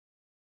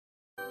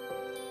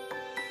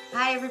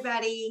Hi,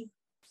 everybody.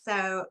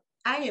 So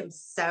I am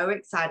so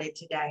excited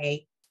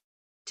today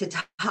to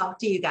talk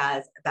to you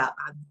guys about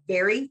my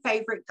very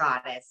favorite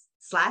goddess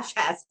slash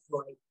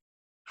asteroid,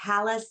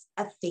 Pallas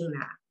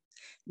Athena,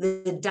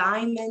 the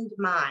diamond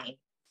mine.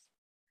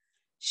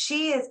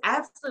 She is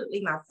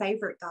absolutely my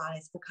favorite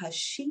goddess because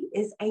she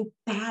is a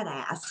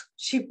badass.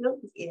 She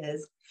really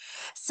is.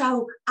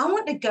 So I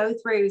want to go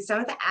through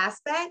some of the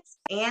aspects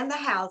and the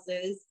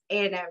houses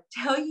and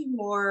tell you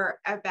more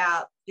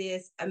about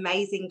this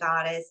amazing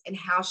goddess and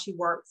how she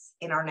works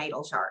in our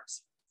natal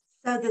charts.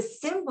 So the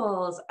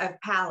symbols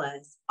of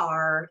Pallas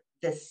are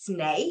the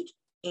snake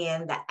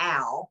and the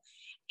owl.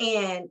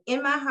 And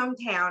in my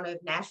hometown of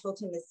Nashville,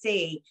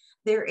 Tennessee,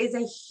 there is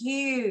a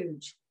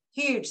huge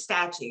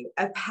statue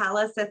of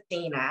Pallas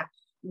Athena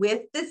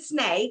with the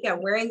snake.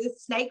 I'm wearing the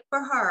snake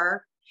for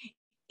her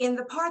in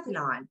the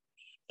Parthenon.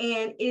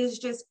 And it is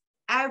just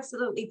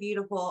absolutely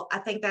beautiful. I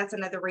think that's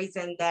another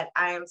reason that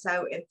I am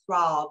so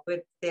enthralled with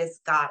this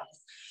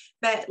goddess.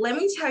 But let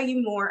me tell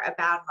you more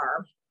about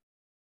her.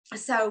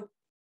 So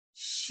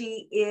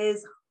she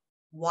is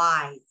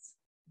wise,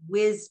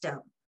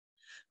 wisdom,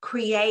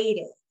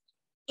 creative,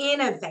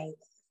 innovative.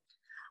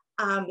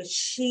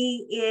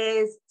 She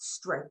is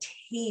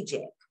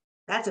strategic.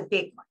 That's a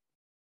big one.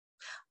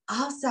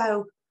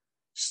 Also,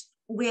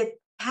 with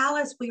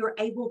Pallas, we were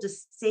able to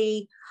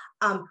see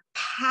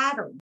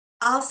patterns.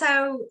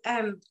 Also,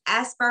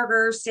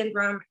 Asperger's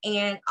syndrome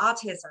and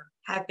autism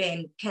have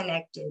been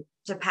connected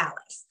to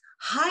Pallas.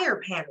 Higher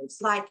patterns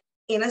like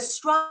in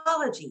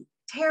astrology,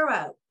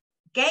 tarot,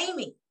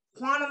 gaming,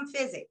 quantum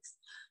physics.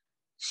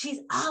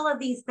 She's all of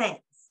these things.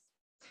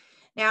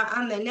 Now,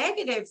 on the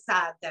negative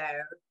side,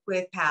 though,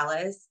 with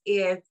Pallas,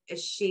 if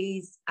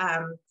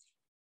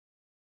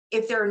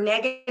there are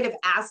negative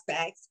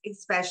aspects,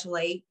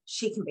 especially,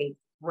 she can be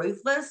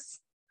ruthless,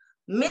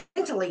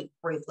 mentally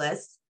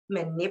ruthless,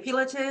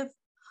 manipulative.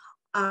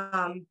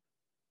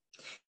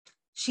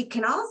 She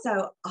can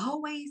also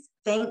always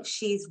think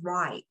she's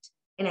right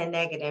in a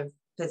negative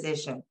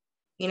position,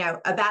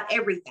 about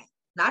everything,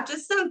 not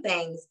just some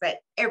things, but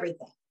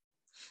everything.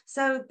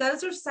 So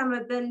those are some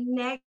of the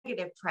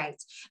negative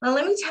traits. Now,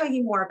 let me tell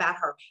you more about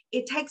her.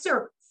 It takes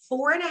her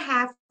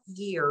 4.5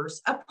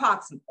 years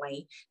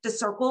approximately to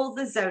circle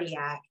the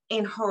zodiac,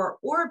 and her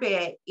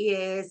orbit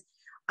is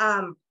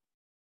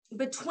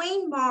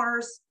between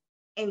Mars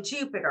and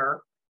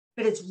Jupiter,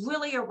 but it's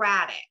really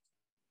erratic.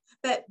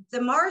 But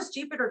the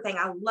Mars-Jupiter thing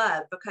I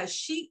love because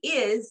she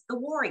is the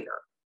warrior.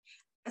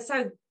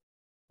 So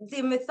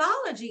the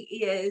mythology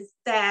is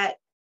that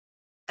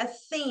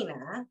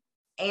Athena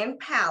and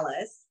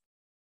Pallas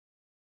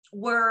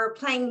were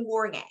playing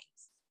war games,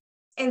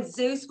 and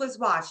Zeus was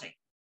watching.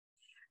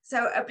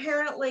 So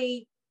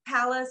apparently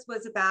Pallas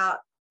was about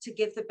to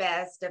get the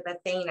best of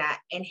Athena,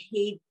 and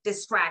he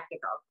distracted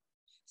her.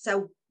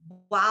 So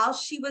while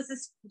she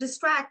was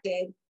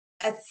distracted,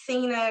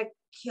 Athena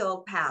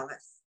killed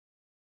Pallas,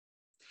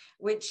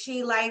 which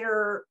she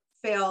later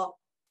felt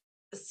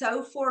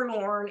so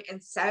forlorn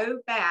and so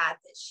bad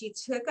that she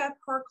took up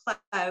her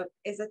cloak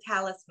as a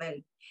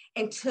talisman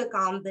and took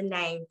on the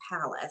name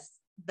Pallas,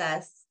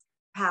 thus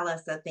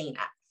Pallas Athena.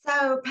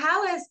 So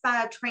Pallas,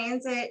 by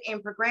transit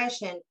and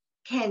progression,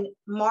 can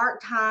mark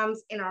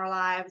times in our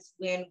lives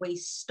when we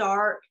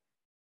start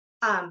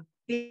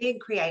big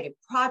creative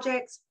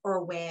projects,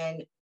 or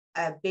when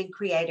a big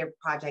creative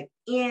project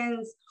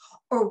ends,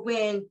 or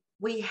when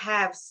we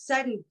have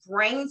sudden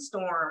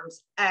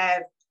brainstorms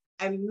of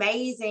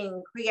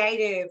amazing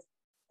creative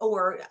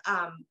or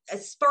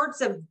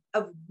spurts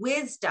of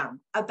wisdom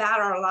about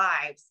our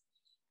lives.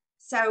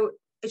 So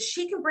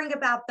she can bring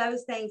about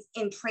those things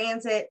in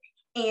transit,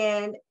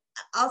 and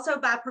also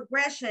by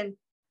progression.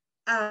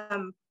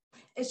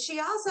 She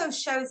also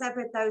shows up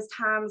at those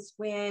times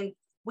when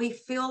we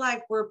feel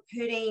like we're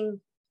putting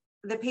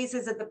the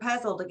pieces of the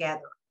puzzle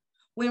together,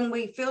 when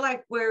we feel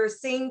like we're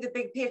seeing the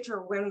big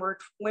picture, when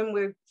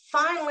we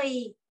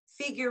finally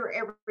figure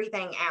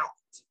everything out.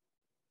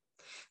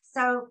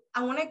 So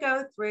I want to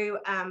go through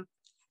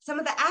some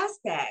of the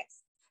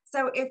aspects.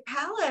 So if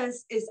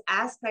Pallas is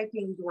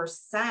aspecting your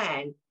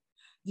sun,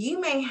 you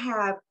may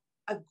have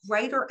a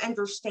greater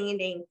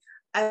understanding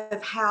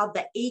of how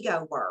the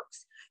ego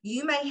works.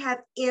 You may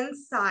have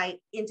insight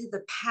into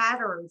the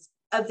patterns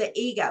of the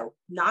ego,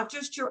 not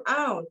just your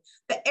own,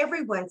 but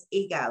everyone's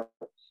ego,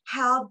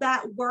 how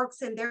that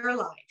works in their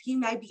life. You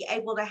may be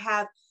able to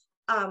have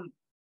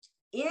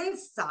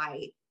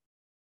insight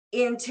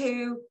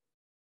into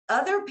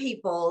other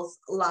people's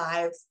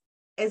lives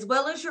as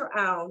well as your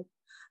own.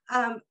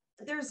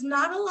 There's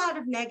not a lot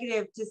of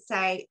negative to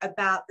say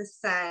about the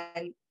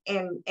sun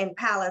and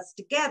Pallas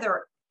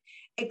together,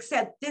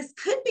 except this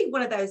could be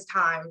one of those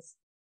times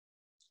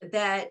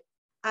that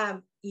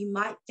you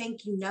might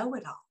think you know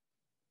it all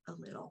a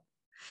little.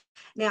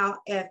 Now,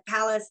 if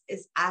Pallas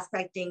is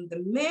aspecting the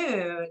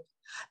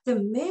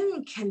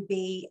moon can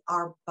be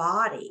our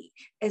body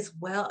as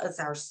well as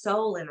our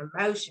soul and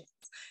emotions.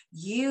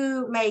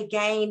 You may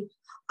gain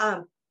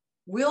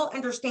real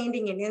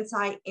understanding and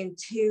insight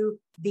into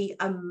the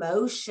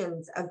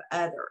emotions of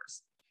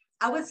others.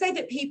 I would say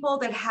that people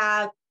that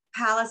have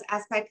Pallas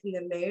aspect in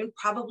the moon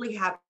probably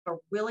have a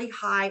really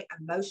high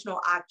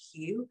emotional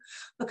IQ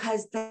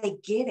because they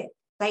get it.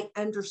 They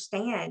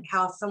understand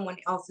how someone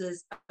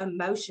else's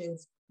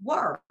emotions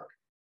work.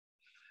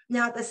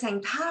 Now, at the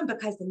same time,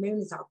 because the moon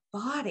is our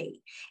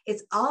body,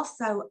 it's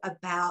also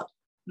about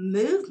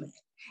movement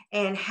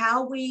and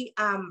how we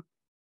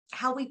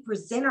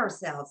present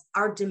ourselves,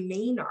 our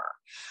demeanor.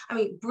 I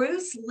mean,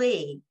 Bruce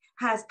Lee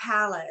has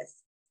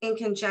Pallas in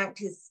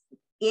conjunction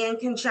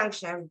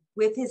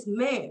with his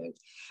moon.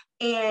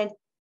 And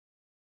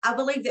I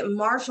believe that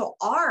martial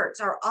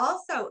arts are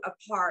also a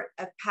part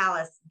of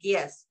Pallas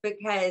gifts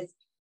because,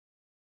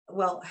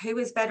 well, who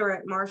is better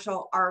at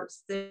martial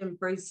arts than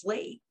Bruce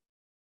Lee?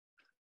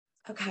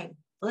 Okay,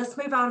 let's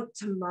move on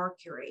to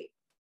Mercury.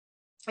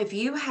 If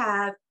you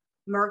have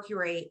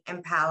Mercury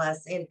and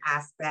Pallas in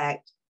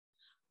aspect,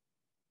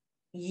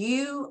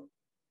 you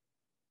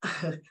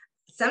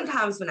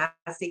sometimes when I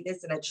see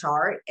this in a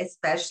chart,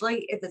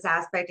 especially if it's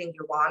aspecting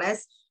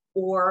Uranus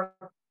or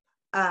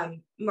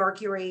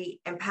Mercury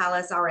and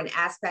Pallas are an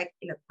aspect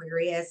in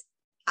Aquarius,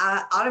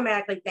 I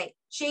automatically think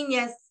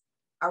genius.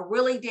 I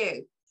really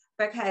do,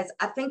 because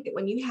I think that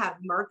when you have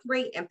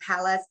Mercury and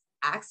Pallas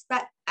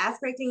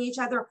aspecting each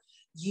other,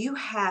 you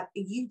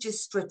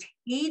just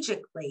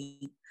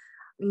strategically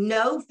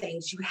know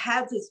things. You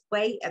have this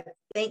way of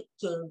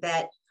thinking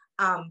that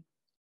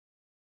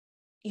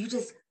you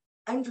just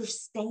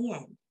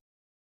understand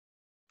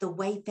the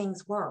way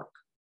things work.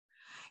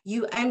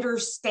 You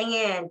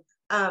understand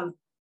the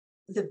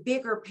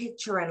bigger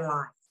picture in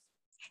life,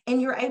 and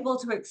you're able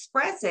to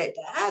express it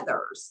to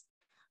others.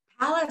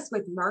 Pallas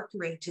with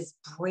Mercury just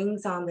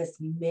brings on this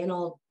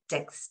mental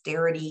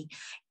dexterity.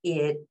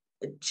 It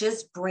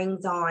just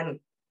brings on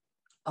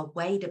a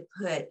way to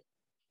put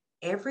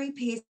every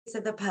piece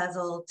of the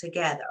puzzle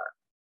together.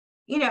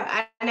 You know,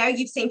 I know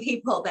you've seen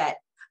people that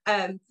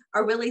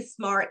are really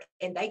smart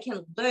and they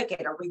can look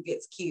at a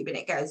Rubik's Cube and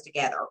it goes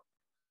together.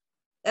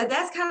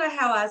 That's kind of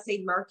how I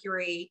see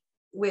Mercury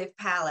with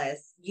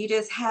Pallas. You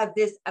just have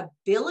this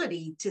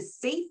ability to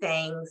see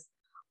things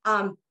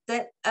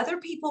that other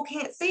people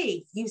can't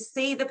see. You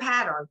see the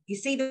pattern, you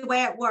see the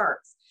way it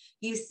works,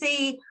 you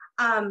see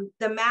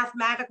the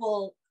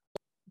mathematical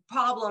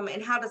problem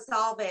and how to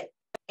solve it,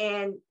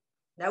 and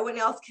no one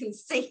else can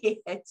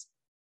see it.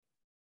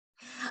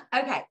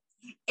 Okay,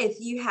 if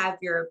you have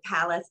your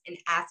Pallas in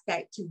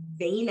aspect to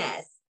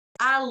Venus,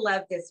 I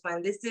love this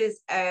one. This is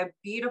a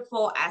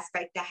beautiful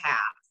aspect to have.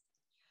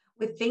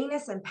 With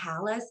Venus and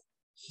Pallas,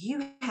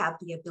 you have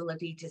the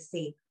ability to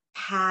see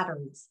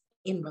patterns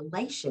in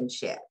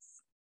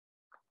relationships,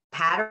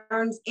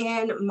 patterns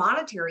in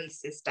monetary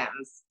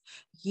systems.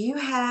 You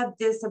have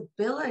this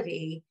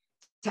ability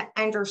to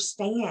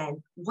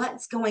understand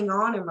what's going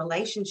on in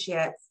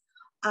relationships,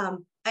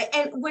 and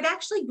would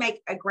actually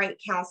make a great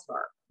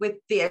counselor with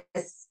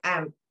this,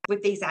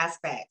 with these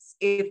aspects,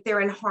 if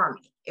they're in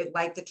harmony,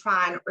 like the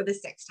trine or the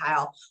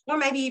sextile, or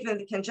maybe even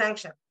the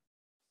conjunction.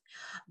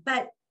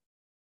 But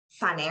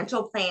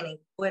financial planning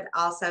would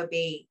also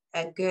be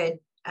a good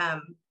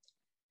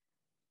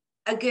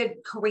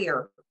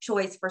career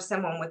choice for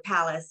someone with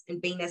Pallas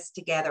and Venus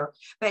together.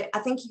 But I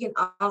think you can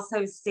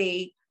also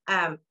see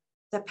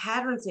the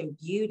patterns in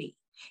beauty.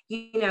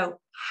 You know,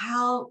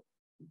 how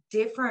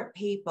different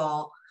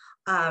people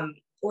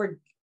or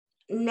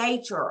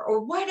nature or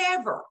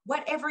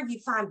whatever you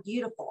find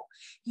beautiful,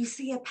 you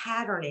see a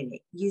pattern in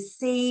it. You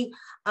see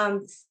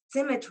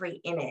symmetry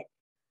in it.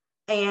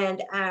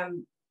 And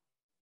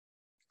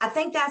I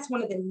think that's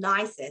one of the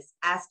nicest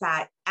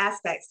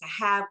aspects to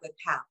have with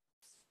Pallas.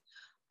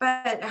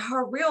 But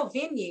her real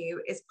venue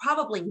is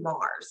probably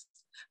Mars,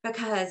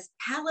 because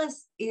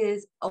Pallas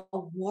is a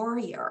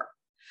warrior.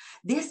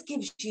 This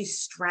gives you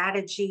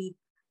strategy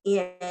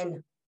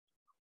in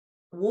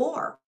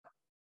war.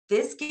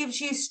 This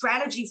gives you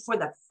strategy for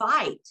the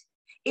fight.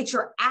 It's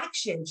your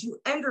actions. You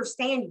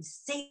understand, you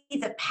see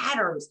the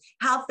patterns,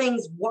 how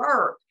things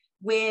work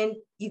when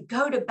you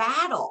go to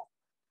battle.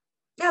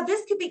 Now,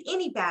 this could be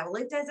any battle.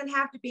 It doesn't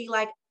have to be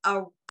like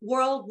a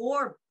world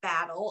war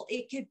battle.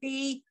 It could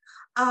be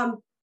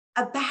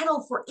a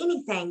battle for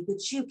anything,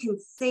 but you can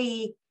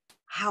see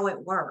how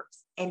it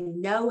works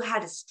and know how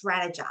to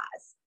strategize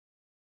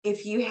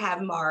if you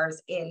have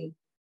Mars in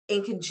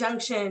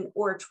conjunction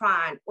or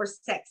trine or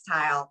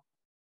sextile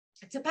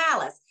to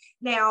Pallas.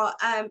 Now,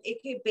 it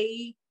could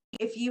be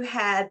if you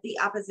had the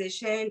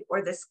opposition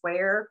or the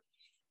square,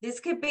 this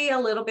could be a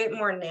little bit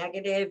more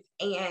negative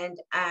and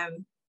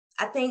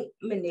I think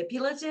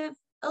manipulative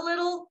a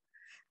little.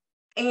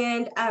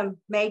 And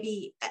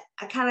maybe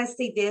I kind of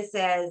see this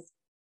as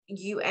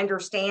you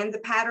understand the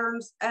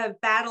patterns of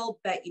battle,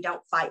 but you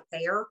don't fight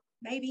fair,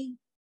 maybe.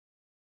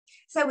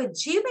 So with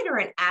Jupiter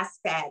in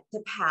aspect to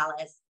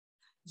Pallas,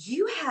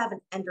 you have an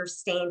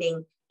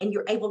understanding and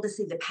you're able to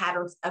see the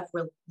patterns of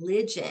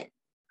religion,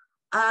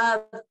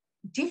 of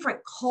different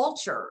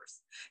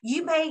cultures.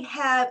 You may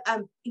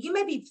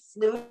be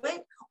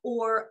fluent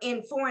or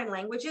in foreign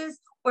languages,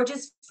 or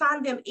just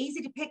find them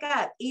easy to pick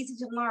up, easy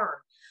to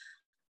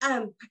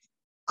learn.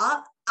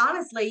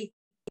 Honestly,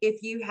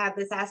 if you have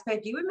this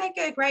aspect, you would make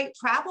a great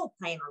travel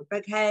planner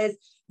because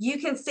you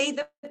can see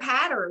the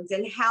patterns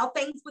and how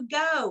things would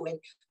go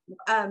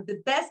and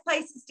the best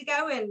places to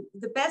go and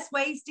the best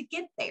ways to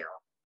get there.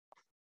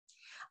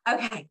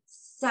 Okay,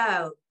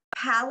 so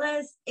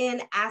Pallas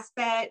in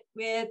aspect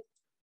with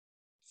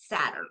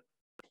Saturn.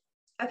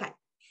 Okay,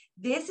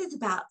 this is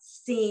about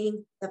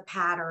seeing the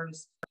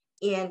patterns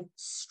in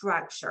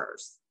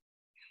structures.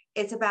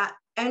 It's about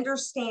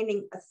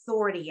understanding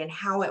authority and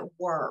how it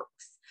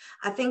works.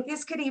 I think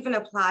this could even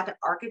apply to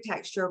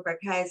architecture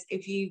because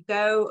if you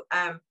go,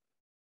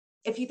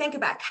 if you think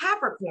about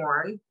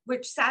Capricorn,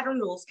 which Saturn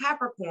rules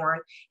Capricorn,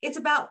 it's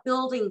about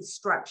building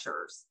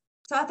structures.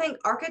 So I think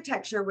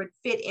architecture would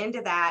fit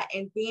into that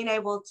and being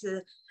able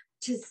to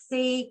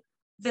see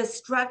the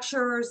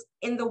structures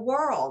in the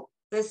world,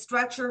 the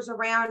structures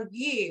around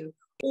you,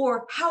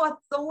 or how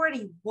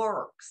authority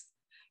works.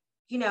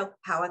 You know,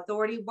 how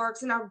authority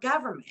works in our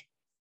government.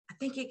 I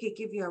think it could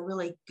give you a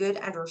really good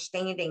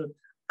understanding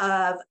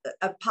of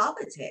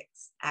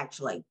politics,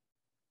 actually.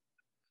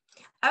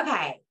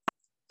 Okay,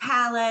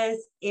 Pallas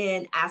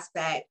in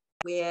aspect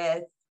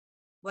with,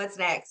 what's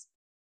next?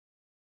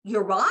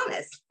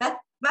 Uranus,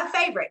 my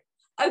favorite.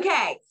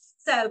 Okay,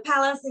 so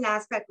Pallas in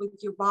aspect with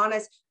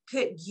Uranus,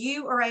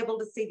 you are able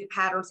to see the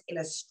patterns in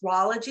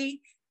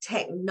astrology,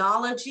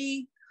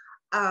 technology,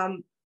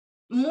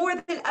 more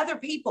than other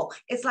people.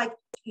 It's like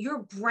your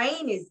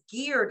brain is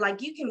geared,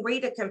 like you can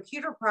read a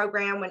computer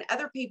program when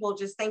other people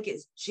just think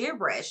it's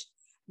gibberish.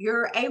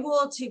 You're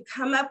able to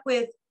come up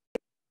with,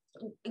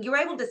 you're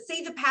able to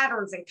see the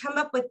patterns and come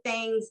up with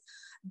things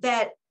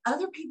that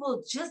other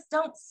people just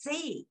don't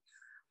see.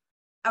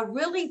 I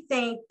really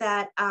think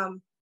that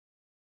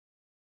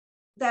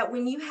that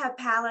when you have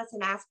Pallas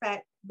in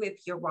aspect with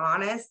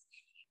Uranus,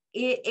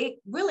 it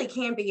really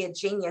can be a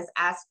genius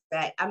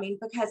aspect. I mean,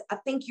 because I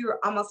think you're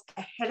almost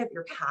ahead of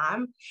your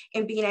time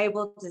in being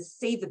able to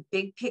see the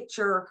big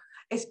picture,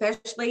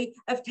 especially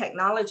of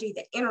technology,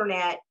 the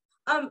internet,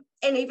 and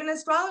even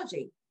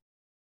astrology.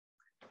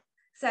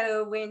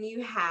 So when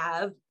you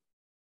have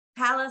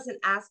Pallas in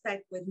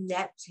aspect with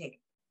Neptune,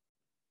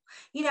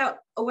 you know,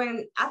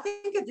 when I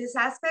think of this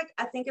aspect,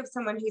 I think of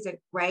someone who's a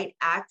great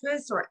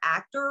actress or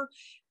actor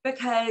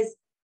because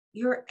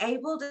you're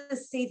able to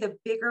see the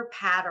bigger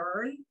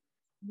pattern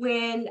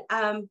when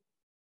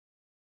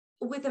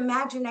with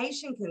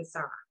imagination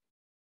concern.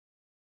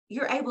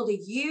 You're able to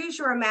use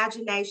your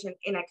imagination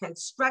in a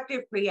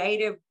constructive,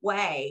 creative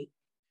way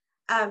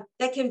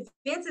that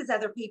convinces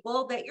other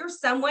people that you're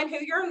someone who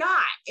you're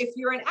not if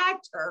you're an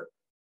actor.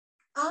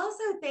 I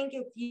also think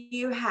if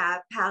you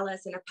have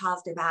Pallas in a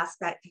positive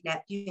aspect to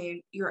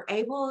Neptune, you're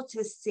able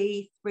to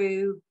see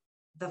through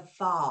the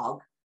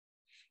fog.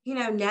 You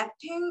know,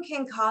 Neptune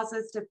can cause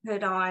us to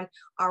put on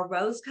our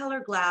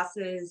rose-colored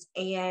glasses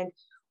and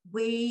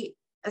we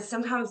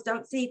sometimes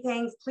don't see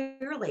things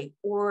clearly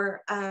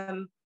or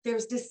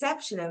there's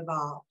deception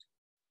involved.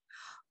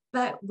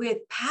 But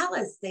with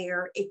Pallas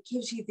there, it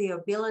gives you the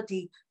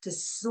ability to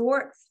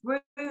sort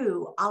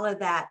through all of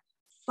that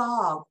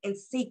fog and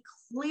see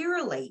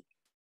clearly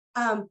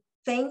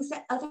things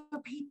that other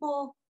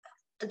people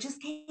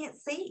just can't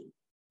see.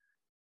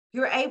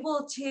 You're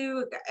able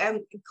to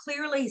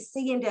clearly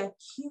see into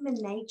human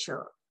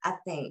nature, I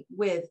think,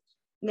 with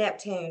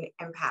Neptune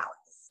and Pallas.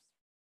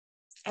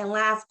 And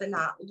last but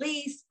not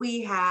least,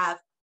 we have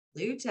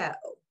Pluto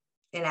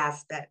in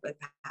aspect with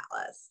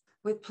Pallas.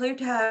 With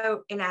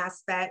Pluto in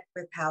aspect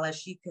with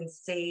Pallas, you can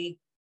see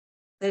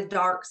the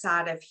dark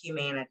side of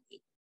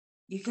humanity.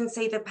 You can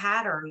see the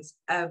patterns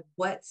of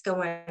what's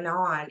going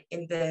on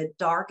in the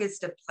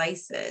darkest of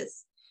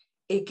places.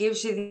 It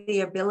gives you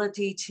the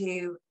ability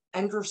to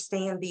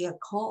understand the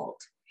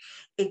occult.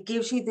 It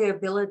gives you the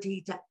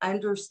ability to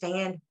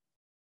understand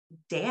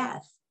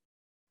death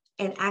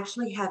and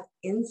actually have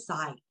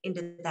insight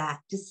into that,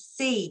 to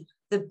see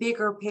the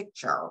bigger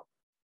picture.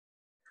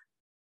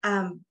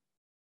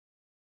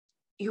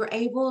 You're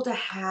able to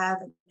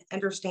have an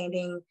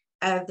understanding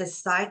of the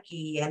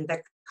psyche and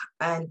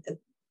the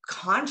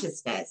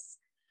consciousness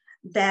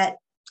that,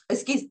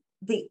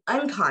 the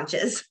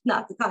unconscious,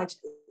 not the conscious,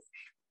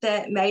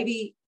 that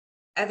maybe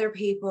other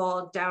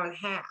people don't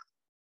have.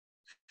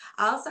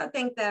 I also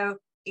think, though,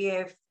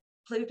 if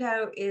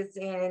Pluto is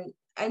in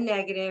a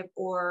negative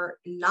or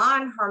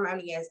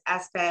non-harmonious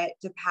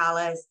aspect to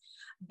Pallas,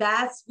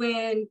 that's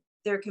when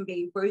there can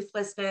be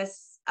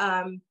ruthlessness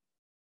and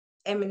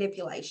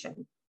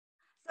manipulation.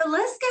 So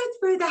let's go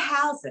through the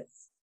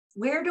houses.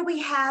 Where do we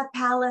have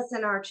Pallas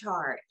in our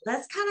chart?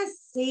 Let's kind of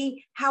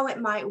see how it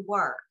might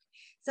work.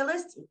 So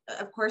let's,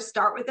 of course,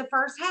 start with the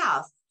first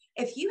house.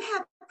 If you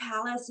have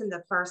Pallas in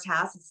the first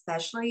house,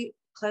 especially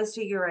close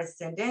to your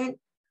ascendant,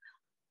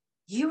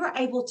 you are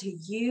able to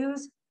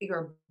use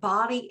your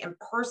body and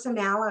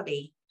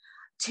personality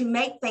to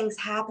make things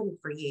happen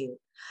for you.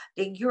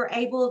 That you're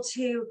able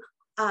to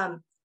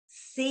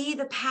see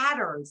the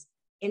patterns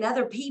in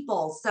other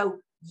people so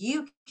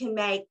you can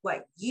make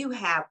what you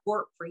have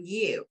work for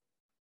you.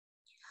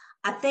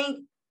 I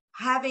think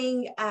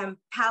having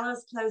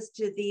Pallas close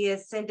to the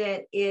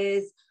ascendant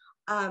is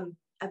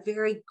a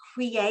very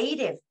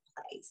creative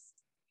place.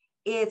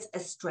 It's a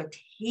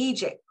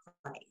strategic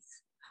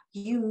place.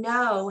 You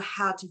know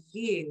how to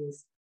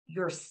use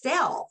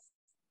yourself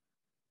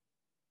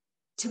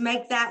to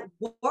make that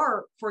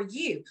work for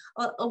you.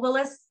 Well,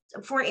 let's,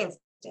 for instance,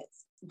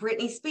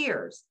 Britney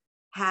Spears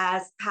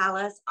has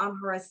Pallas on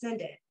her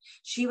ascendant.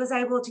 She was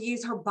able to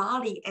use her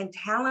body and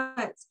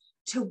talents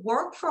to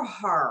work for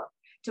her,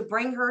 to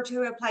bring her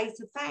to a place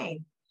of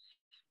fame.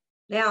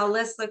 Now,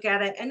 let's look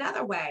at it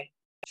another way.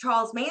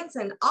 Charles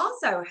Manson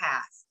also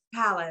has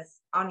Pallas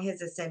on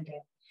his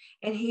ascendant,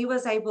 and he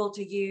was able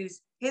to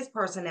use his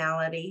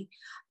personality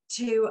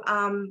to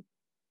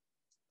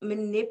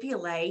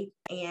manipulate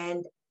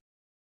and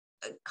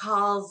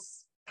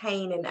cause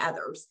pain in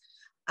others.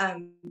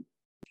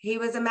 He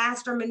was a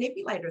master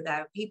manipulator,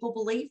 though. People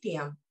believed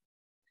him.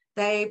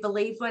 They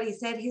believed what he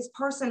said. His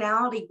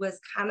personality was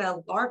kind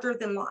of larger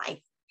than life.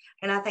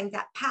 And I think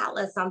that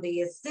Pallas on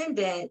the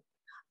ascendant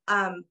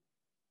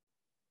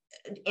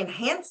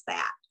enhanced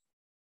that.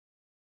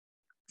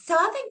 So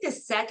I think the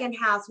second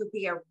house would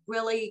be a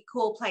really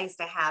cool place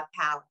to have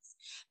Pallas,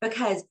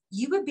 because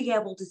you would be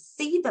able to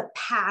see the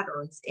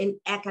patterns in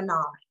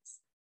economics,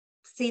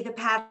 see the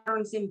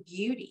patterns in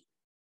beauty,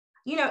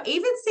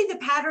 even see the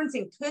patterns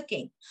in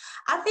cooking.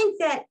 I think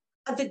that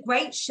the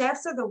great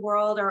chefs of the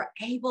world are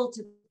able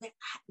to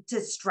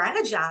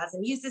strategize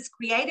and use this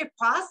creative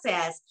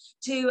process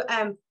to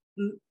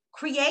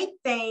create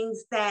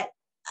things that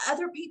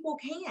other people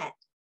can't.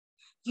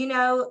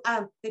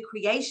 The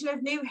creation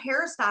of new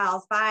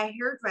hairstyles by a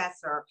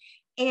hairdresser.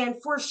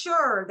 And for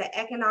sure, the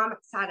economic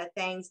side of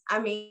things. I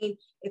mean,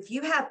 if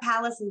you have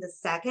Pallas in the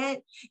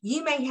second,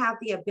 you may have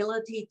the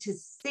ability to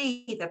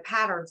see the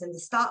patterns in the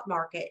stock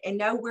market and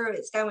know where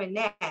it's going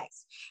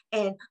next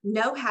and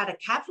know how to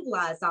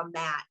capitalize on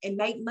that and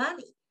make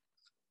money.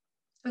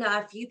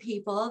 Now, a few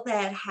people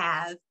that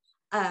have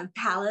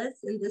Pallas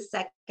in the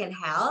second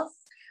house,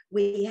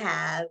 we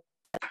have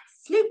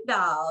Snoop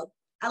Dogg.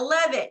 I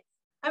love it.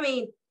 I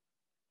mean,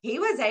 he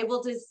was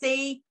able to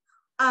see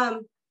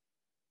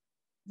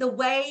the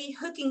way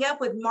hooking up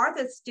with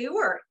Martha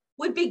Stewart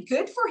would be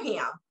good for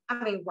him.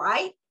 I mean,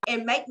 right?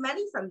 And make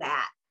money from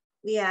that.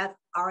 We have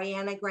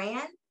Ariana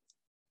Grande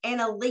and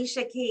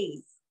Alicia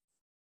Keys.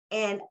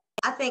 And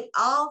I think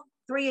all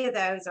three of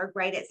those are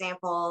great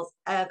examples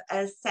of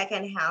a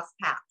second house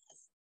Pallas.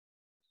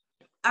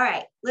 All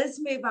right, let's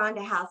move on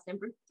to house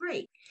number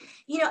 3.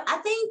 I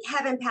think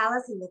having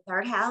Pallas in the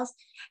third house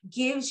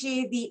gives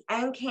you the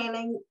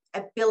uncanny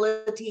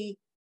ability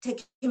to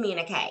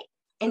communicate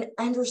and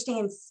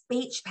understand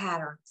speech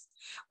patterns,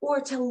 or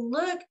to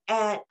look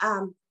at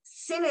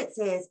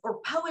sentences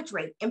or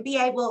poetry and be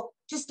able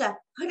just to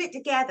put it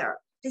together,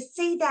 to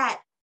see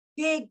that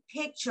big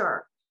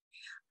picture.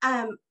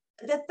 The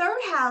third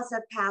house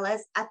of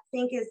Pallas, I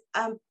think, is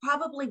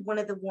probably one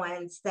of the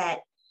ones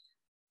that,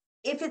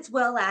 if it's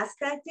well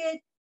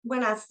aspected,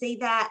 when I see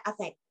that, I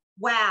think,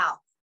 wow,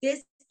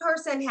 this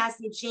person has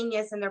some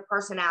genius in their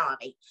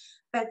personality,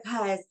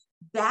 because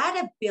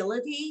that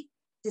ability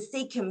to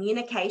see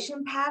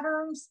communication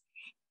patterns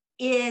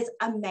is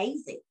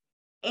amazing.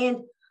 And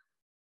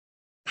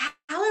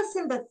Pallas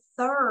in the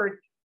third,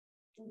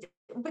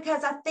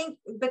 because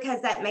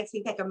that makes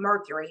me think of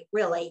Mercury,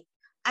 really.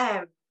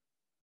 I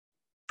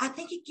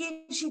think it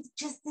gives you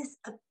just this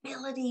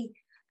ability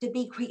to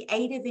be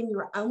creative in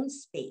your own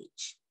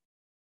speech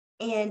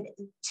and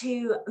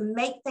to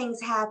make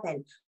things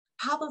happen.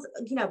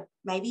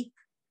 Maybe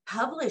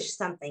publish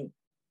something.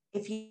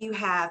 If you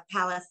have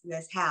Pallas in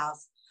this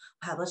house,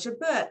 publish a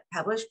book,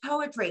 publish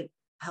poetry,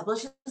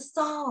 publish a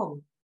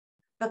song,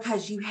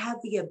 because you have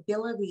the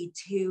ability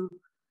to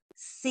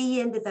see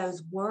into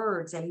those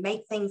words and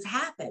make things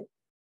happen.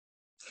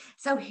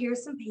 So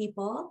here's some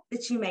people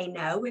that you may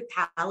know with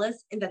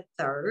Pallas in the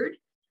third.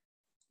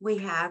 We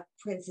have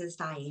Princess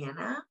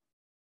Diana.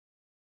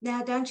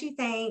 Now, don't you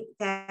think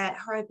that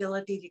her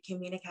ability to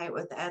communicate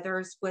with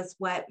others was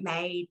what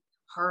made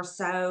her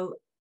so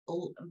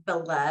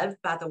beloved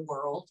by the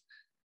world?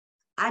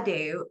 I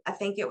do. I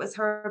think it was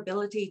her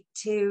ability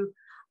to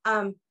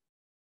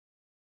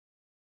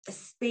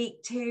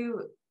speak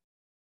to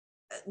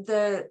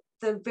the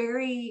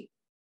very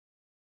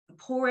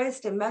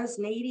poorest and most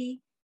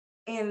needy,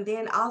 and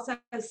then also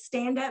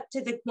stand up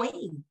to the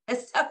queen. And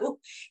so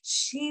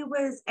she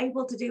was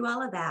able to do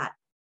all of that.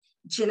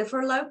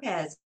 Jennifer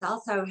Lopez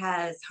also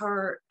has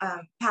her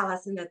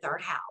Pallas in the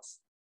third house.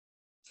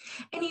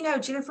 And,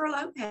 Jennifer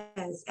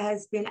Lopez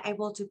has been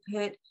able to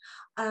put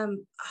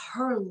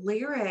her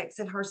lyrics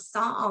and her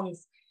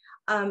songs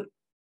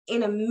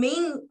in a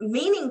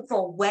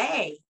meaningful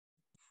way,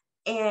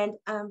 and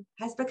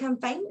has become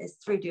famous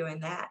through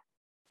doing that.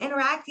 And her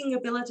acting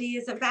ability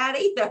isn't bad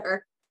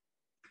either.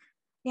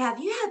 Now, if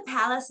you have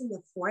Pallas in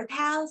the fourth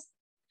house,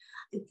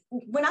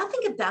 when I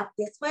think about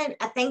this one,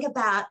 I think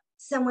about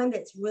someone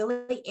that's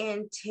really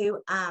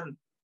into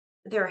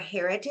their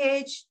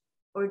heritage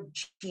or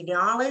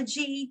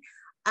genealogy,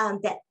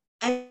 that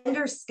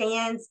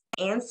understands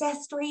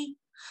ancestry,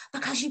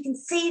 because you can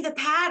see the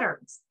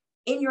patterns.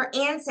 in your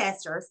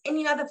ancestors. And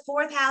you know, the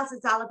fourth house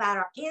is all about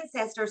our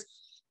ancestors,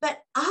 but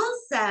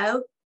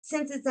also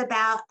since it's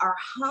about our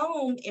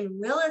home in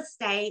real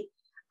estate,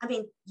 I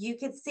mean, you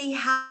could see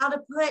how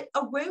to put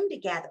a room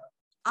together,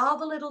 all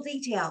the little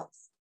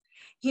details.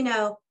 You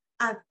know,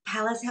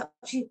 Pallas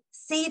helps you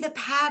see the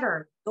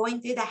pattern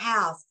going through the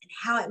house and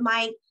how it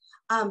might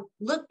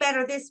look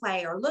better this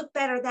way or look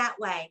better that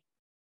way.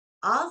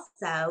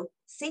 Also,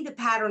 see the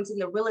patterns in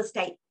the real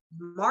estate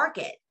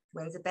market.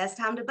 When's the best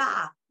time to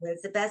buy?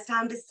 When's the best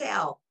time to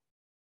sell?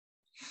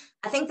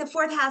 I think the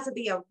fourth house would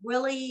be a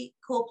really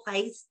cool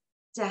place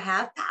to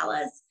have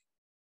Pallas,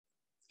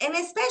 and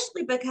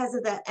especially because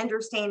of the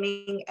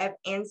understanding of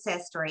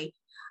ancestry.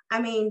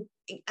 I mean,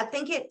 I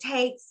think it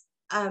takes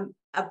a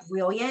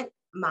brilliant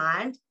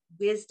mind,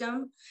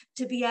 wisdom,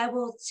 to be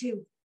able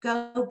to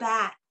go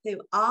back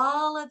through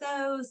all of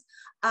those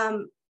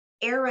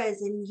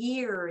eras and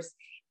years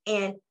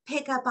and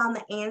pick up on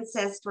the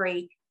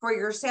ancestry for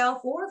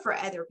yourself or for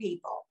other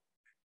people.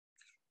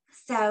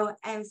 So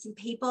some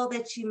people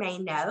that you may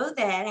know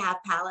that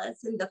have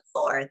Pallas in the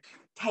fourth: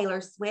 Taylor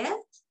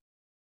Swift,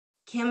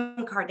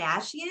 Kim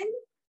Kardashian,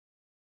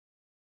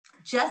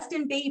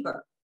 Justin Bieber.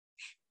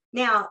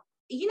 Now,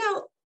 you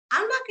know,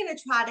 I'm not going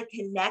to try to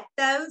connect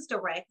those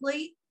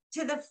directly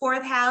to the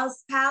fourth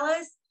house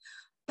Pallas,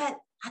 but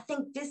I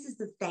think this is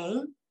the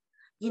thing.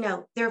 You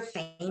know, they're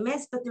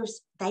famous, but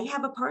they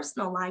have a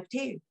personal life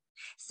too.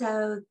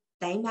 So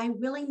they may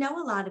really know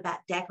a lot about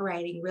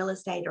decorating, real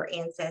estate, or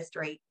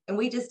ancestry, and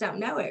we just don't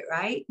know it,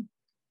 right?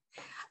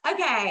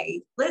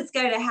 Okay, let's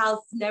go to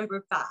house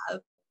number 5.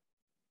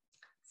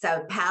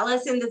 So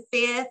Pallas in the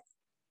fifth,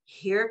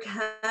 here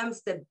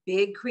comes the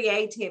big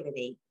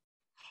creativity.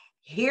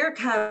 Here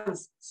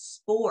comes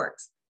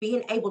sports,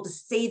 being able to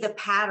see the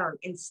pattern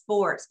in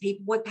sports.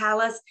 People with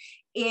Pallas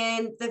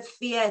in the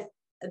fifth,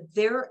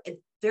 they're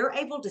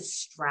able to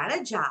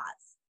strategize.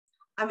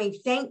 I mean,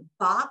 think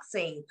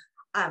boxing,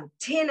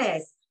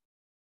 tennis,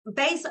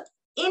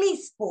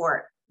 any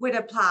sport would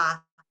apply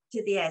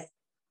to this.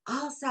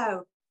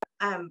 Also,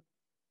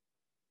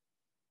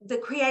 the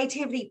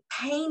creativity,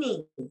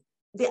 painting,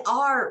 the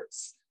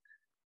arts,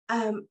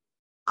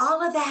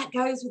 all of that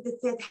goes with the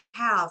fifth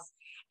house.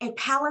 And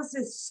Pallas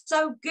is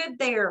so good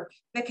there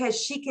because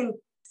she can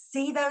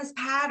see those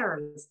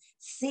patterns,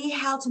 see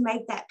how to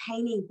make that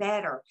painting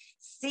better,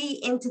 see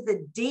into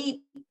the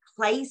deep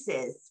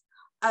places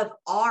of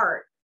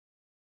art,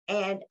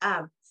 and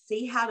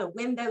see how to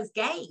win those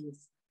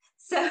games.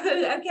 So,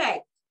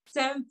 okay,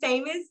 some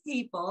famous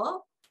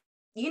people.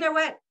 You know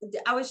what?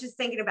 I was just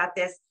thinking about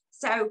this.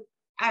 So,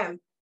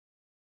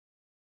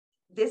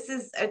 this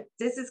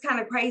is kind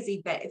of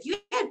crazy, but if you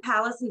had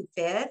Pallas in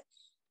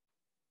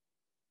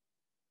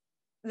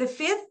the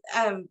fifth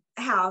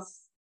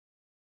house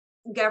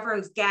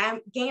governs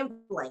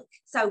gambling.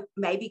 So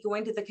maybe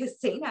going to the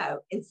casino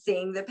and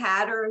seeing the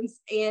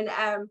patterns in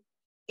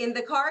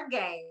the card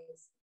games,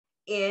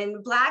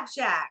 in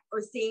blackjack,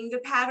 or seeing the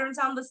patterns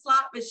on the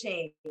slot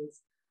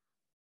machines.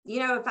 You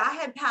know, if I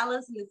had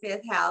Pallas in the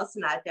fifth house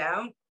and I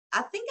don't,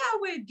 I think I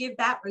would give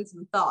that one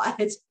some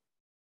thought.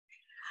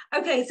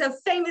 Okay, so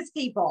famous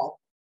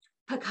people: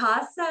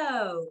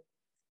 Picasso,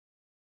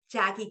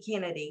 Jackie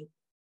Kennedy.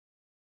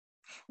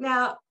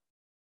 Now,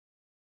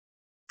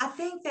 I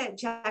think that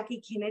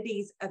Jackie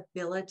Kennedy's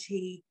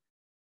ability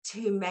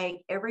to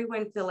make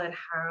everyone feel at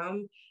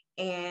home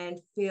and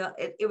feel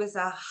it was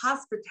a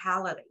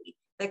hospitality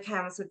that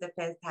comes with the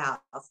fifth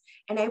house,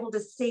 and able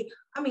to see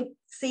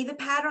the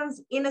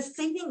patterns in a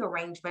seating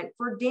arrangement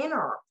for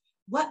dinner.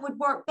 What would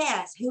work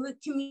best? Who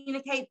would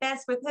communicate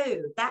best with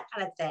who? That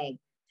kind of thing.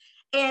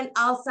 And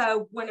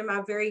also one of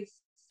my very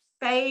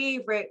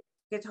favorite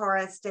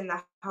guitarists in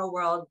the whole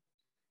world,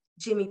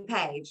 Jimmy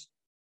Page,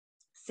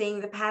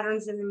 seeing the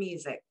patterns in the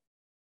music.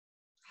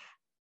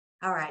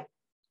 All right,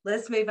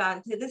 let's move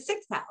on to the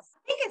sixth house. I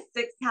think a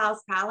sixth house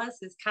Pallas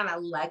is kind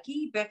of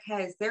lucky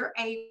because they're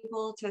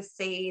able to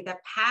see the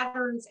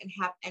patterns and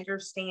have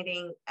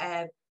understanding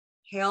of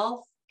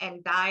health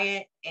and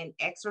diet and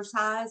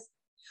exercise.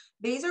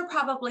 These are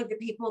probably the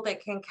people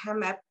that can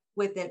come up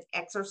with an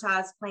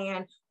exercise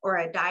plan or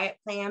a diet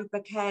plan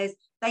because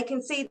they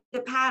can see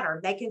the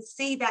pattern. They can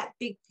see that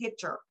big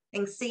picture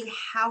and see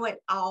how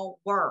it all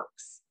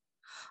works.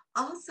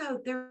 Also,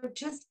 they're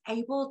just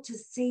able to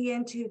see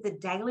into the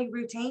daily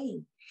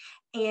routine.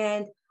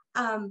 And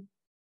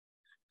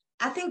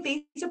I think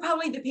these are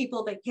probably the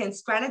people that can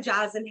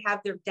strategize and have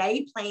their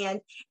day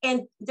planned,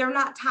 and they're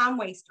not time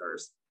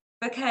wasters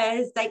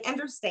because they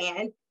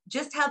understand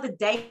just how the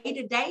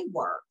day-to-day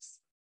works.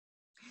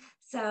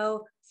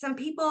 So some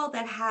people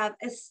that have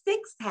a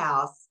sixth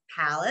house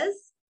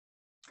Pallas: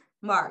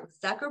 Mark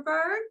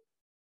Zuckerberg,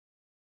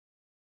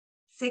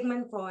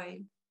 Sigmund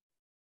Freud,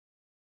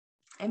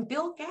 and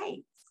Bill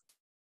Gates.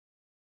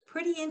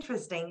 Pretty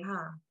interesting,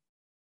 huh?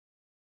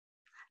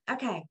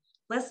 Okay,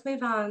 let's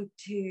move on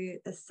to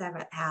the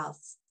seventh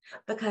house,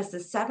 because the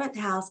seventh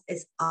house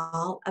is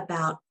all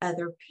about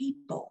other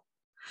people.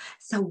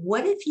 So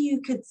what if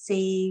you could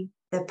see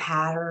the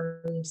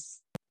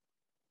patterns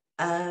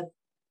of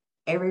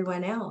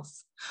everyone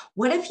else?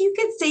 What if you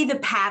could see the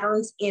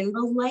patterns in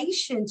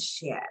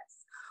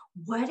relationships?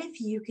 What if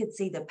you could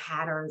see the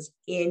patterns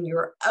in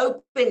your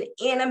open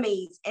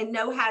enemies and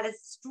know how to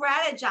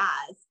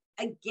strategize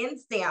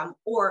against them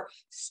or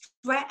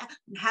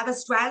have a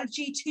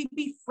strategy to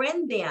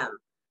befriend them?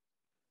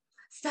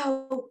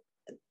 So,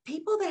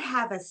 people that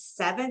have a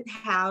seventh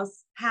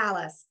house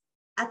Pallas,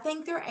 I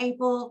think they're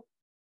able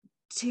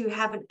to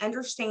have an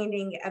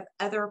understanding of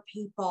other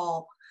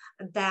people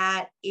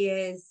that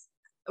is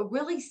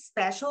really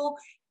special,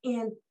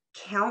 in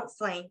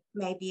counseling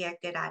may be a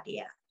good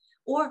idea,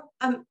 or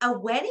a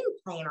wedding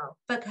planner,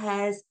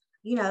 because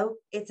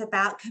it's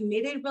about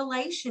committed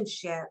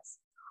relationships.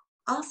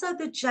 Also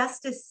the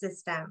justice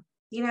system,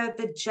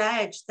 the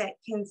judge that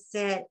can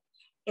sit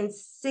and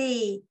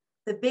see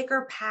the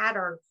bigger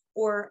pattern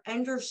or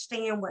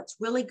understand what's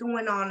really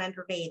going on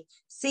underneath,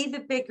 see the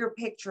bigger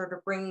picture to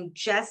bring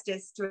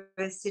justice to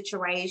a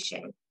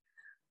situation.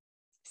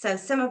 So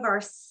some of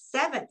our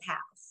seventh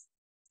house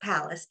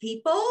Pallas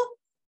people,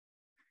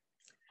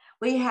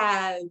 we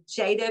have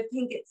Jada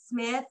Pinkett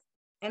Smith,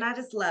 and I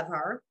just love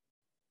her.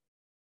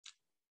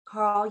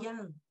 Carl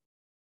Jung.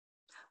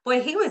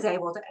 Boy, he was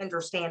able to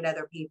understand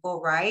other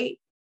people, right?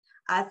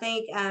 I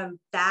think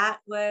that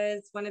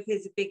was one of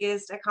his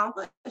biggest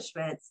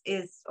accomplishments,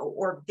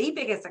 or the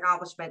biggest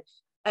accomplishment,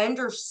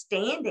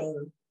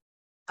 understanding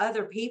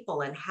other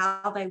people and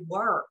how they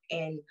work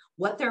and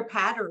what their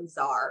patterns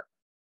are.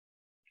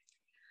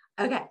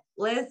 Okay,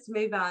 let's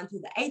move on to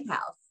the eighth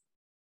house.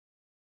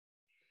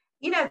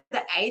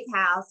 The eighth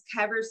house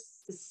covers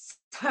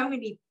so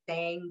many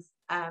things.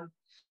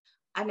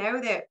 I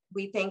know that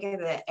we think of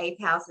the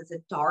eighth house as a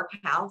dark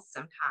house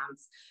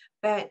sometimes,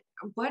 but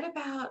what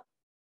about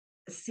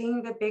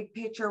seeing the big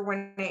picture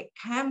when it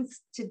comes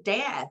to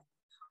death,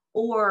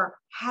 or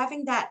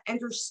having that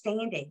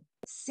understanding,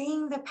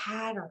 seeing the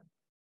pattern?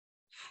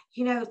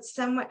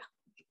 Someone,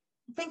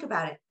 think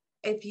about it.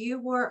 If you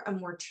were a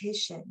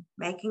mortician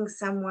making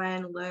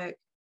someone look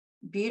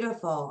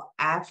beautiful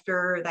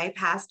after they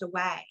passed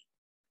away,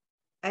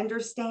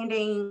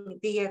 understanding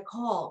the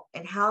occult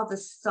and how the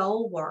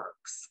soul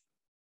works.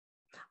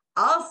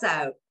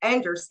 Also,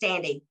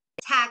 understanding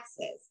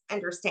taxes,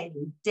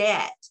 understanding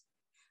debt.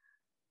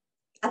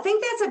 I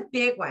think that's a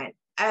big one.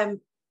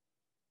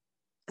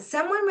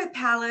 Someone with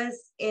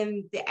Pallas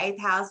in the eighth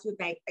house would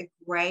make a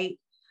great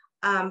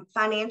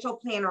financial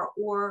planner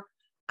or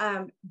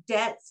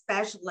debt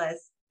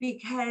specialist,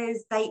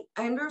 because they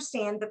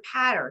understand the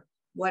pattern.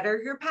 What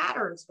are your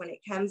patterns when it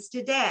comes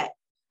to debt?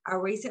 I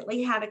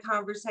recently had a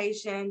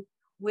conversation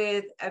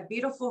with a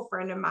beautiful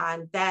friend of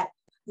mine that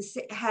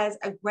has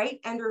a great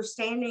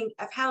understanding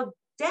of how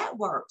debt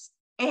works.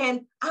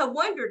 And I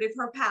wondered if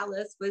her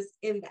Pallas was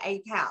in the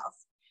eighth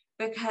house,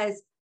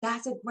 because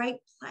that's a great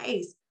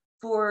place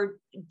for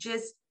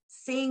just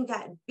seeing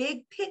that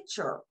big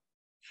picture.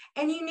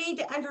 And you need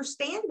to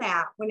understand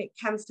that when it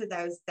comes to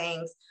those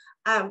things,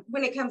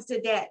 when it comes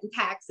to debt and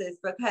taxes,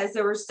 because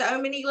there were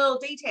so many little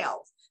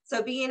details.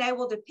 So being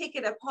able to pick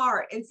it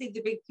apart and see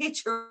the big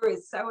picture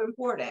is so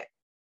important.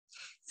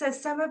 So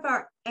some of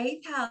our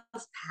eighth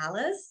house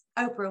Pallas: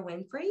 Oprah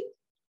Winfrey,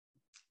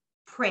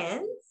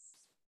 Prince,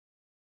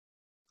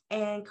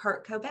 and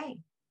Kurt Cobain.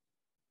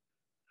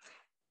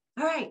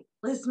 All right,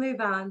 let's move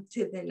on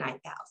to the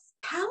ninth house.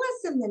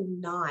 Pallas in the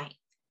ninth,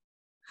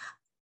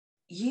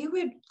 you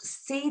would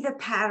see the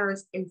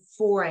patterns in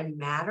foreign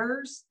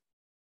matters,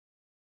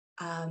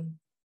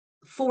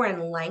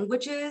 foreign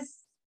languages,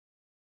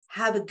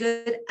 have a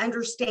good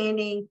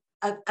understanding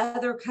of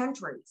other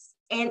countries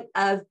and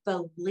of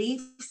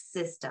belief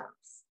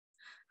systems,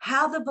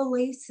 how the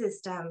belief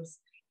systems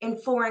in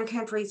foreign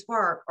countries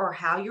work, or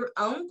how your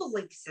own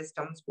belief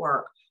systems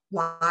work.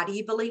 Why do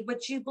you believe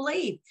what you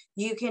believe?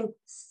 You can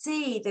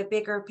see the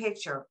bigger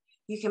picture.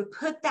 You can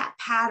put that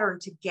pattern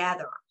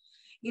together.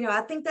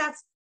 I think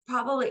that's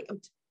probably,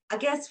 I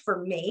guess for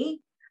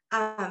me,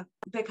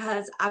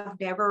 because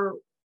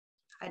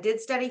I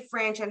did study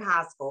French in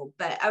high school,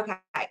 but okay,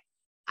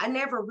 I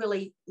never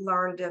really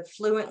learned to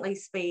fluently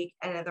speak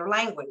another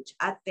language.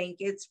 I think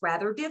it's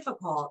rather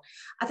difficult.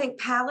 I think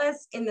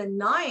Pallas in the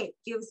ninth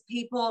gives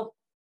people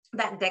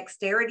that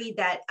dexterity,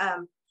 that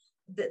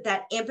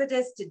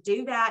impetus to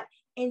do that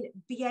and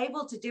be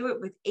able to do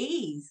it with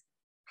ease.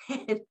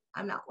 And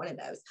I'm not one of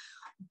those.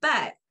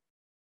 But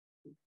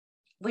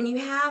when you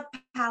have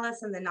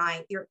Pallas in the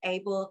ninth, you're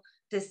able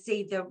to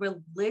see the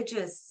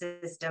religious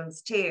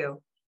systems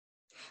too.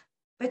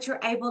 But you're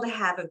able to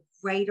have a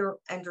greater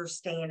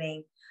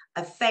understanding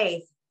of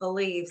faith,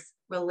 beliefs,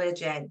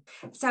 religion.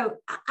 So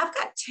I've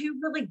got two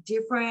really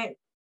different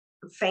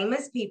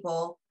famous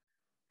people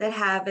that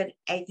have an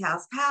eighth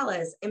house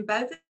Pallas, and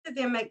both of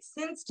them make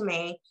sense to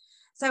me.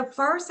 So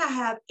first I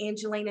have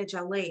Angelina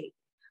Jolie,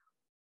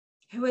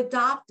 who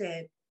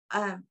adopted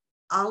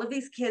all of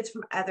these kids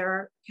from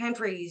other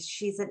countries.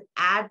 She's an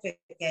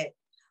advocate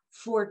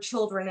for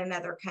children in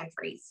other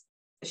countries.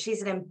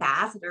 She's an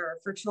ambassador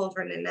for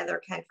children in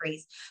other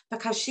countries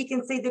because she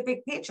can see the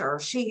big picture.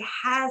 She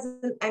has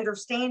an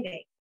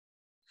understanding.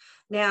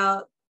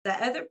 Now, the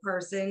other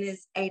person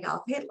is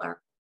Adolf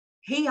Hitler.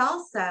 He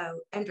also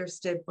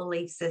understood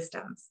belief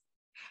systems.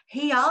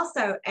 He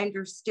also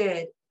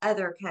understood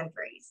other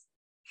countries.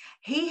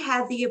 He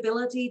had the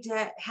ability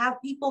to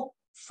have people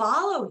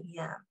follow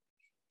him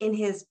in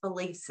his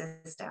belief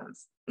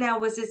systems. Now,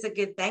 was this a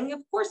good thing? Of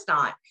course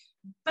not.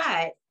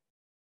 But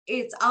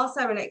it's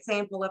also an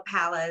example of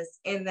Pallas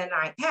in the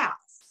ninth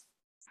house.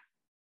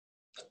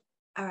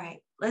 All right,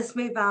 let's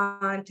move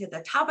on to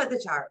the top of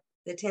the chart,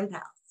 the 10th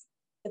house.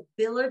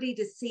 Ability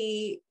to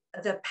see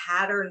the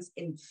patterns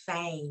in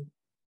fame,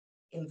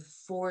 in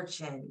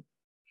fortune,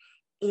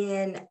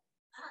 in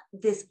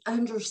this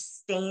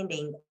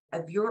understanding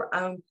of your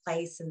own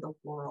place in the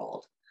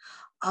world.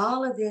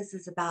 All of this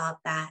is about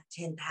that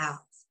 10th house.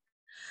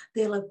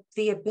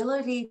 The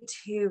ability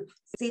to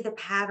see the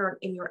pattern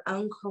in your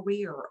own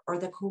career or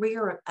the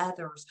career of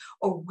others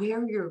or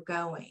where you're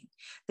going.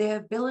 The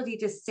ability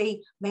to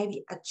see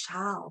maybe a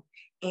child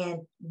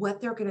and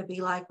what they're going to be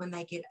like when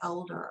they get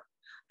older.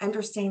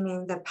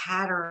 Understanding the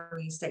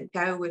patterns that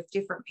go with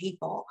different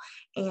people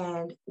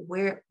and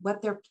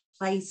what their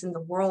place in the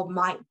world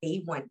might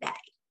be one day.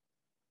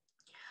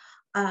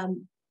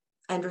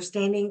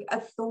 Understanding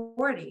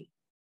authority,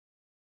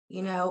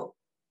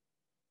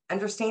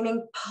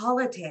 understanding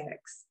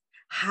politics,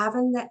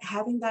 having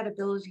that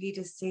ability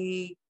to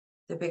see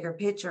the bigger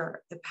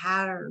picture, the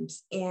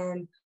patterns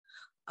in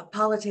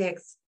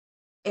politics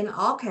in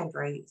all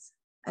countries,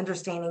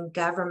 understanding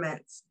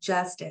governments,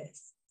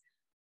 justice.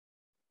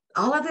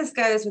 All of this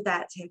goes with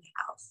that 10th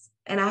house.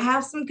 And I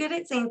have some good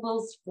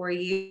examples for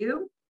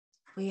you.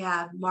 We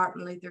have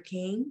Martin Luther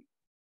King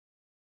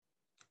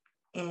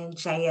and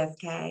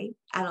JFK.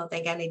 I don't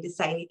think I need to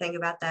say anything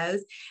about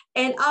those.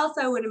 And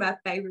also one of my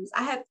favorites,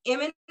 I have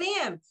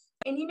Eminem.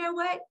 And you know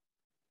what?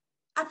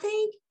 I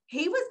think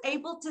he was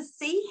able to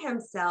see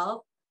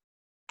himself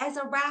as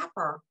a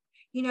rapper.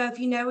 If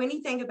you know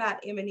anything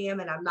about Eminem,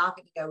 and I'm not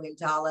going to go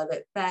into all of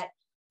it, but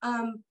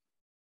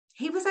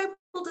he was able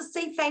to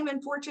see fame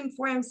and fortune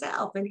for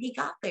himself, and he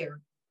got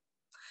there.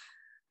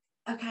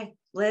 Okay,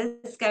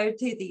 let's go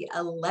to the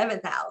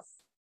 11th house.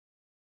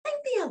 I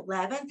think the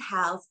 11th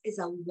house is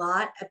a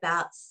lot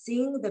about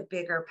seeing the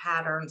bigger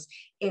patterns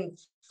in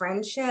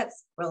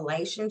friendships,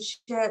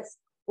 relationships,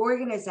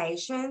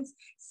 organizations,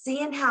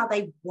 seeing how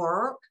they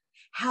work,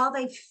 how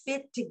they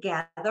fit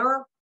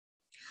together.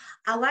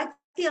 I like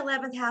the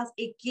 11th house.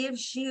 It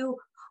gives you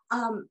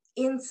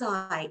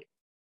insight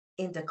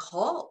into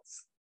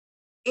cults,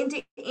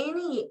 into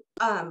any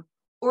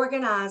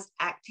organized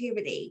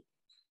activity,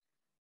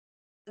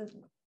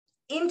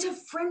 into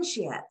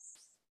friendships,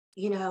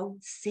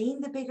 seeing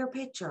the bigger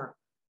picture.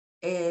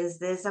 Is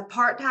this a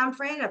part-time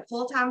friend, a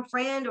full-time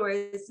friend, or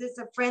is this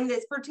a friend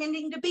that's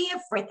pretending to be a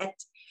friend?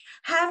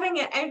 Having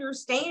an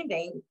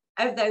understanding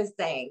of those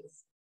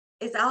things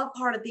is all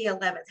part of the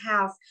 11th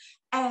house.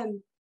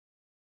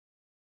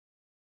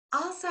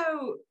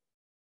 Also,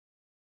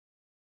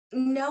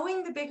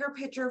 knowing the bigger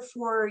picture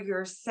for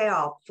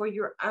yourself, for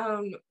your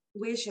own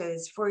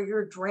wishes, for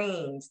your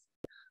dreams,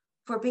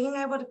 for being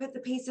able to put the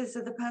pieces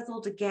of the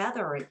puzzle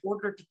together in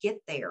order to get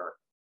there.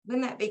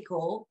 Wouldn't that be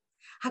cool?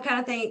 I kind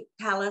of think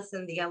Pallas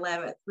in the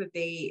 11th would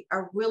be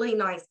a really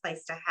nice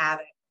place to have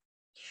it.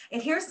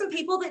 And here's some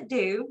people that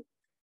do.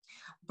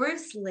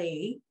 Bruce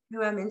Lee,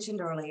 who I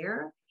mentioned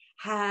earlier,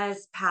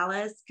 has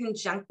Pallas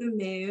conjunct the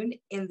moon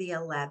in the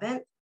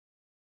 11th.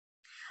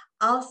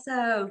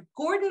 Also,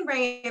 Gordon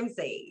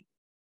Ramsay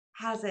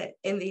has it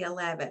in the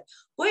 11th.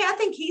 Boy, I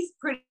think he's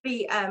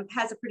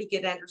has a pretty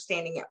good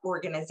understanding of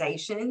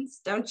organizations,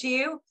 don't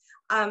you?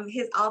 All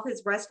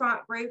his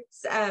restaurant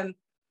groups,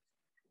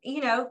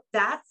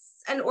 that's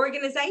an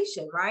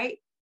organization, right?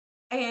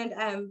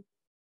 And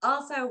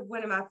also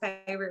one of my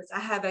favorites,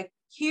 I have a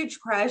huge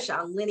crush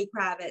on Lenny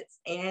Kravitz,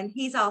 and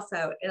he's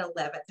also an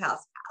 11th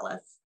house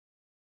Pallas.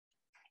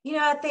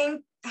 I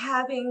think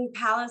having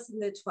Pallas in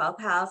the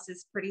 12th house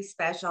is pretty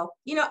special.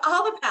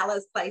 All the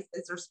Pallas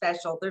places are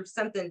special. There's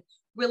something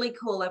really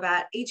cool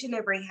about each and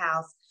every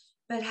house.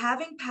 But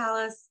having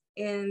Pallas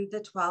in the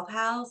 12th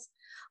house,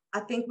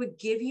 I think would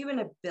give you an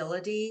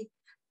ability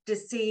to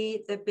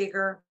see the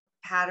bigger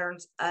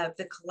patterns of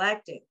the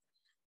collective.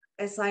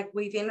 It's like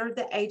we've entered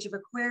the age of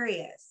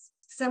Aquarius.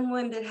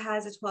 Someone that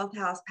has a 12th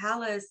house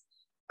Pallas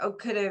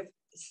could have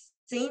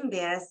seen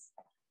this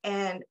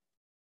and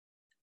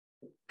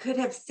could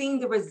have seen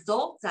the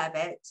results of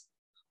it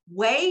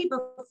way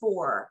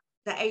before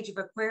the age of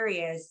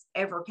Aquarius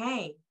ever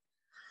came.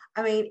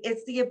 I mean,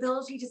 it's the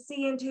ability to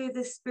see into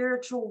the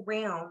spiritual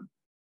realm,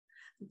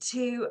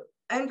 to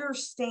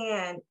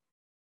understand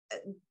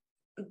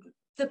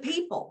the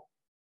people,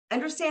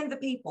 understand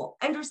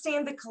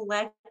the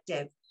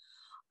collective,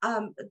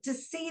 to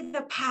see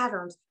the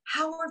patterns.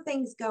 How are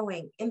things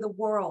going in the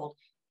world,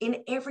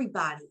 in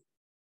everybody?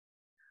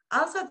 I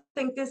also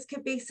think this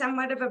could be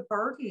somewhat of a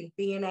burden,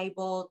 being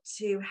able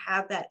to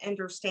have that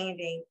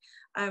understanding,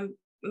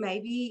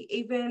 maybe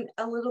even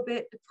a little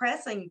bit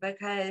depressing,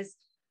 because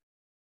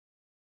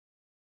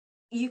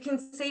you can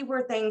see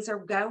where things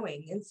are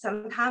going, and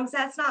sometimes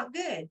that's not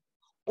good.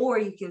 or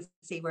you can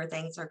see where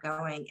things are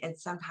going. And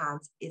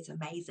sometimes it's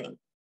amazing.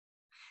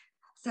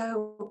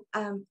 So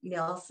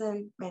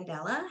Nelson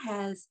Mandela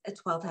has a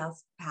 12th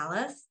house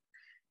Pallas,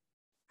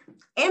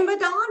 and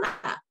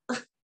Madonna.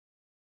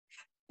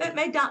 But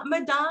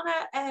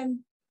Madonna,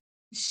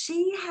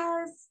 she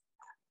has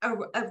a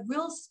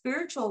real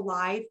spiritual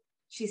life.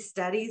 She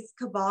studies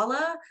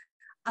Kabbalah.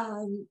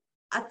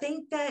 I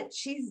think that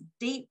she's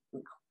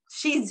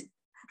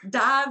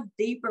dived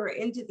deeper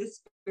into the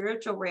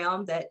spiritual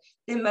realm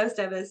than most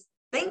of us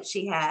think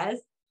she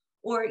has,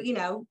 or,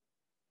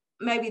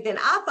 maybe than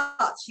I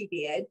thought she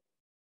did.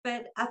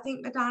 But I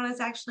think Madonna is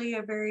actually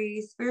a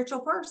very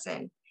spiritual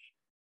person.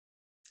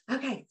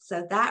 Okay,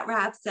 so that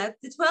wraps up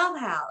the 12th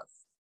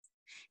house.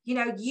 You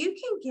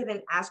can get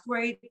an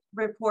asteroid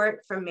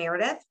report from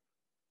Meredith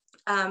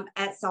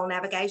at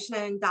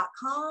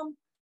soulnavigation.com.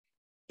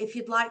 If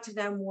you'd like to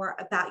know more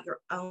about your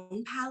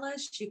own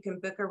Pallas, you can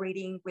book a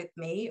reading with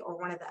me or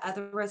one of the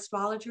other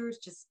astrologers.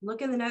 Just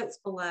look in the notes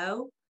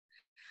below.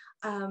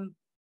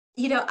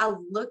 I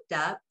looked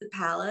up the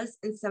Pallas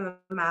and some of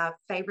my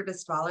favorite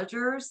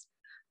astrologers,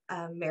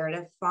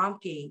 Meredith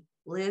Fromke,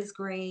 Liz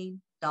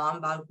Green,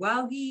 Dawn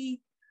Bogwagi,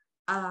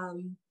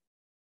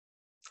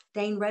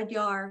 Dane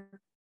Rudyard.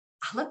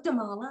 I looked them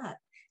all up.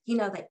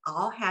 They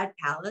all had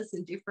Pallas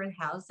in different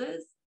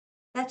houses.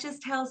 That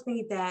just tells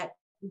me that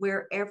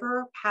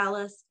wherever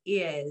Pallas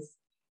is,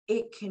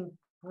 it can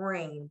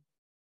bring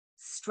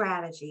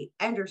strategy,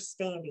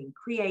 understanding,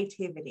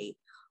 creativity,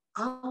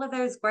 all of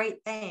those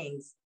great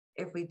things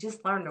if we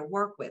just learn to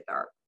work with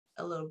her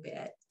a little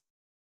bit.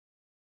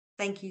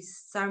 Thank you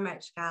so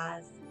much,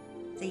 guys.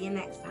 See you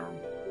next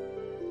time.